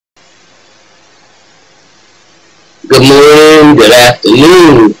Good morning, good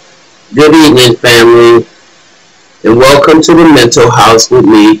afternoon, good evening, family, and welcome to the Mental House with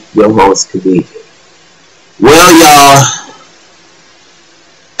me, your host, Kanye. Well, y'all,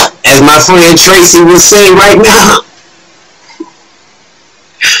 as my friend Tracy would say right now,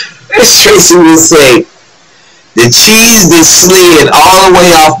 as Tracy would say, the cheese that slid all the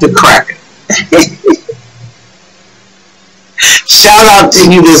way off the cracker. Shout out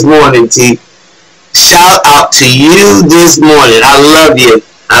to you this morning, T. Shout out to you this morning. I love you.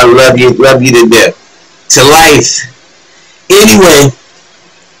 I love you to death. To life. Anyway,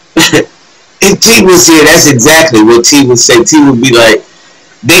 if T was here, that's exactly what T would say. T would be like,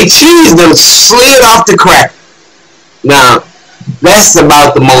 they cheese them slid off the cracker. Now, that's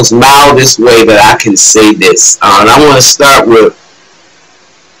about the most mildest way that I can say this. And I want to start with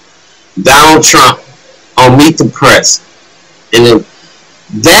Donald Trump on Meet the Press. And then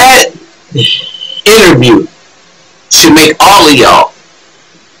that interview should make all of y'all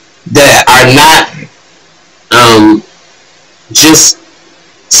that are not just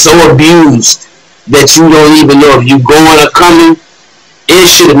so abused that you don't even know if you going or coming. It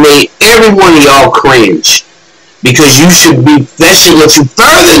should have made every one of y'all cringe, because you should be. That should let you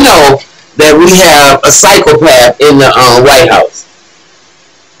further know that we have a psychopath in the White House.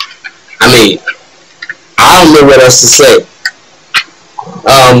 I mean, I don't know what else to say.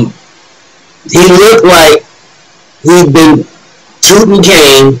 He looked like he'd been tooting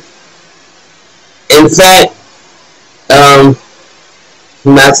cane. In fact, I'm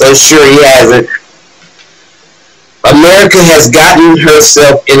not so sure he hasn't. America has gotten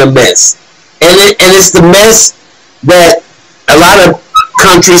herself in a mess. And it's the mess that a lot of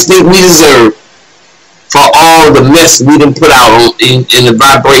countries think we deserve, for all the mess we done put out in the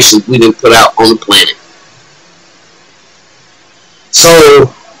vibrations we done put out on the planet.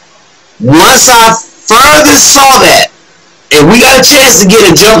 So once I further saw that, and we got a chance to get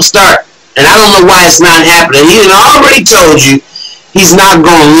a jump start, and I don't know why it's not happening. He already told you he's not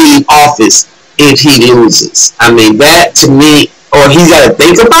going to leave office if he loses. I mean, that to me, or he's got to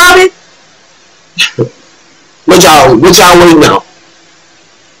think about it. What y'all want to know?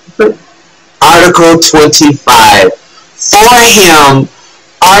 Article 25 for him.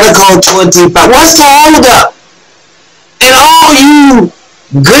 Article 25. What's the hold up? And all you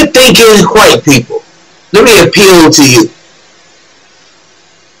good thinking white people, let me appeal to you.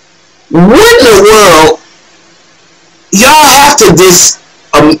 What in the world y'all have to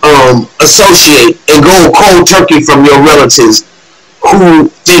associate and go cold turkey from your relatives who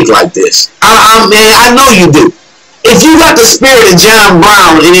think like this? I know you do. If you got the spirit of John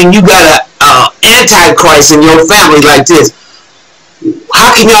Brown and then you got an antichrist in your family like this,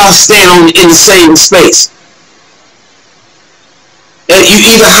 how can y'all stand in the same space? You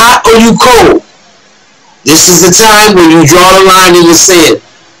either hot or you cold. This is the time when you draw the line in the sand.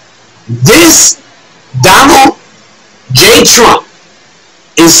 This Donald J. Trump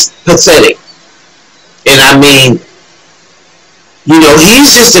is pathetic. And I mean,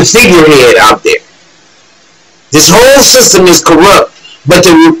 he's just a figurehead out there. This whole system is corrupt, but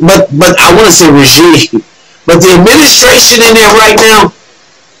I want to say regime. But the administration in there right now,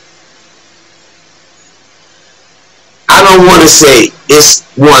 I don't want to say it's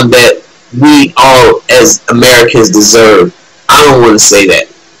one that we all as Americans deserve. I don't want to say that.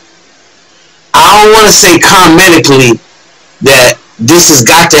 I don't want to say commentically that this has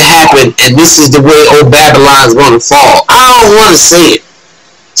got to happen and this is the way old Babylon's going to fall. I don't want to say it.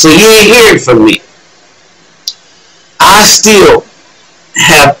 So you ain't hearing from me. I still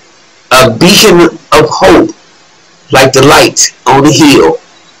have a beacon of hope, like the light on the hill,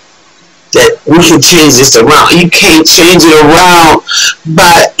 that we can change this around. You can't change it around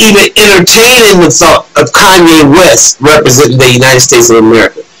by even entertaining the thought of Kanye West representing the United States of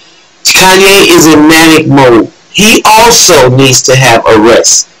America. Kanye is in manic mode. He also needs to have a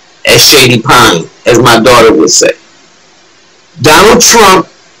rest at Shady Pine, as my daughter would say. Donald Trump,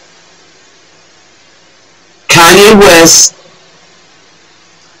 Kanye West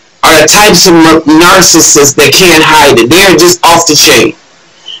are the types of narcissists that can't hide it. They're just off the chain.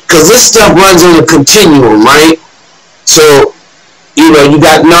 Because this stuff runs on a continuum, right? So, you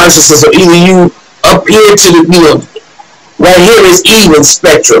got narcissists, or either you up here to the, right here is even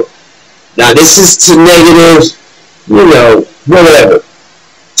spectrum. Now this is to negative, whatever.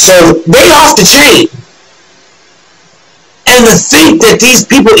 So they off the chain. And to think that these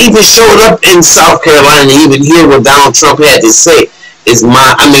people even showed up in South Carolina to even hear what Donald Trump had to say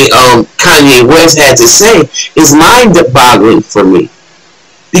Kanye West had to say is mind-boggling for me.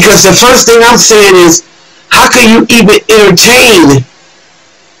 Because the first thing I'm saying is, how can you even entertain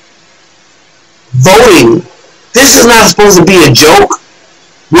voting This is not supposed to be a joke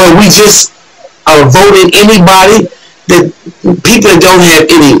where we just are voting anybody, that people that don't have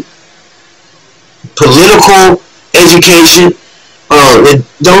any political education, that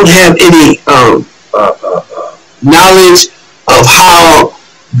don't have any knowledge of how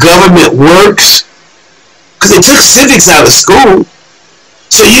government works, because they took civics out of school.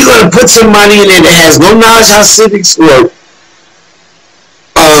 So you're going to put somebody in there that has no knowledge how civics work.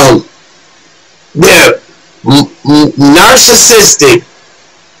 They're narcissistic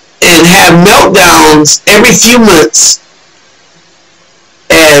and have meltdowns every few months.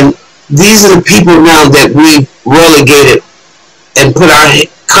 And these are the people now that we relegated and put our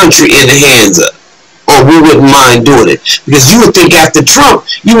country in the hands of. Or we wouldn't mind doing it. Because you would think after Trump,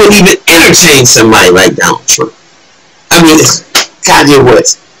 you wouldn't even entertain somebody like Donald Trump. I mean, it's Kanye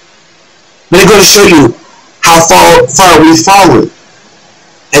West. But they're going to show you how far we've fallen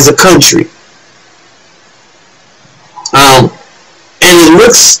as a country. And it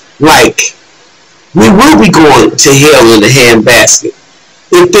looks like we will be going to hell in a handbasket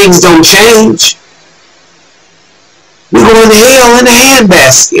if things don't change. We're going to hell in a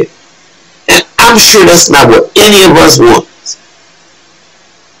handbasket. And I'm sure that's not what any of us want.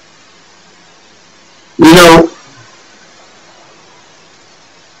 You know,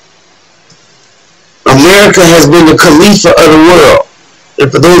 America has been the Khalifa of the world. And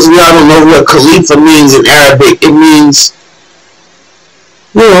for those of y'all who don't know what Khalifa means in Arabic, it means,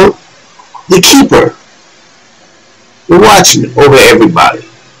 you know, the keeper, the watchman over everybody,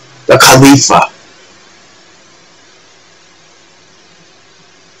 the Khalifa.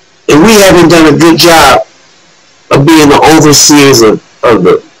 And we haven't done a good job of being the overseers of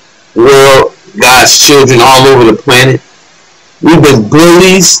the world, God's children all over the planet. We've been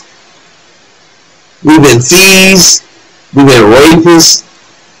bullies. We've been thieves. We've been rapists.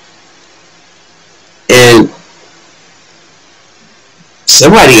 And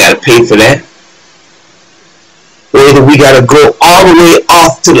somebody got to pay for that. Or we got to go all the way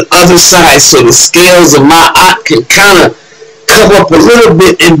off to the other side so the scales of my eye can kind of come up a little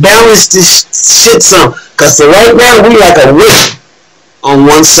bit and balance this shit some. Because for right now, we like a whip on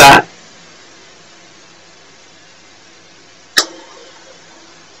one side.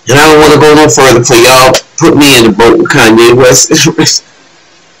 And I don't want to go no further for y'all. Put me in the boat with Kanye West.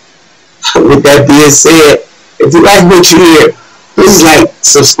 With that being said, if you like what you hear, please like,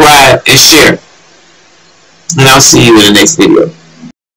 subscribe, and share. And I'll see you in the next video.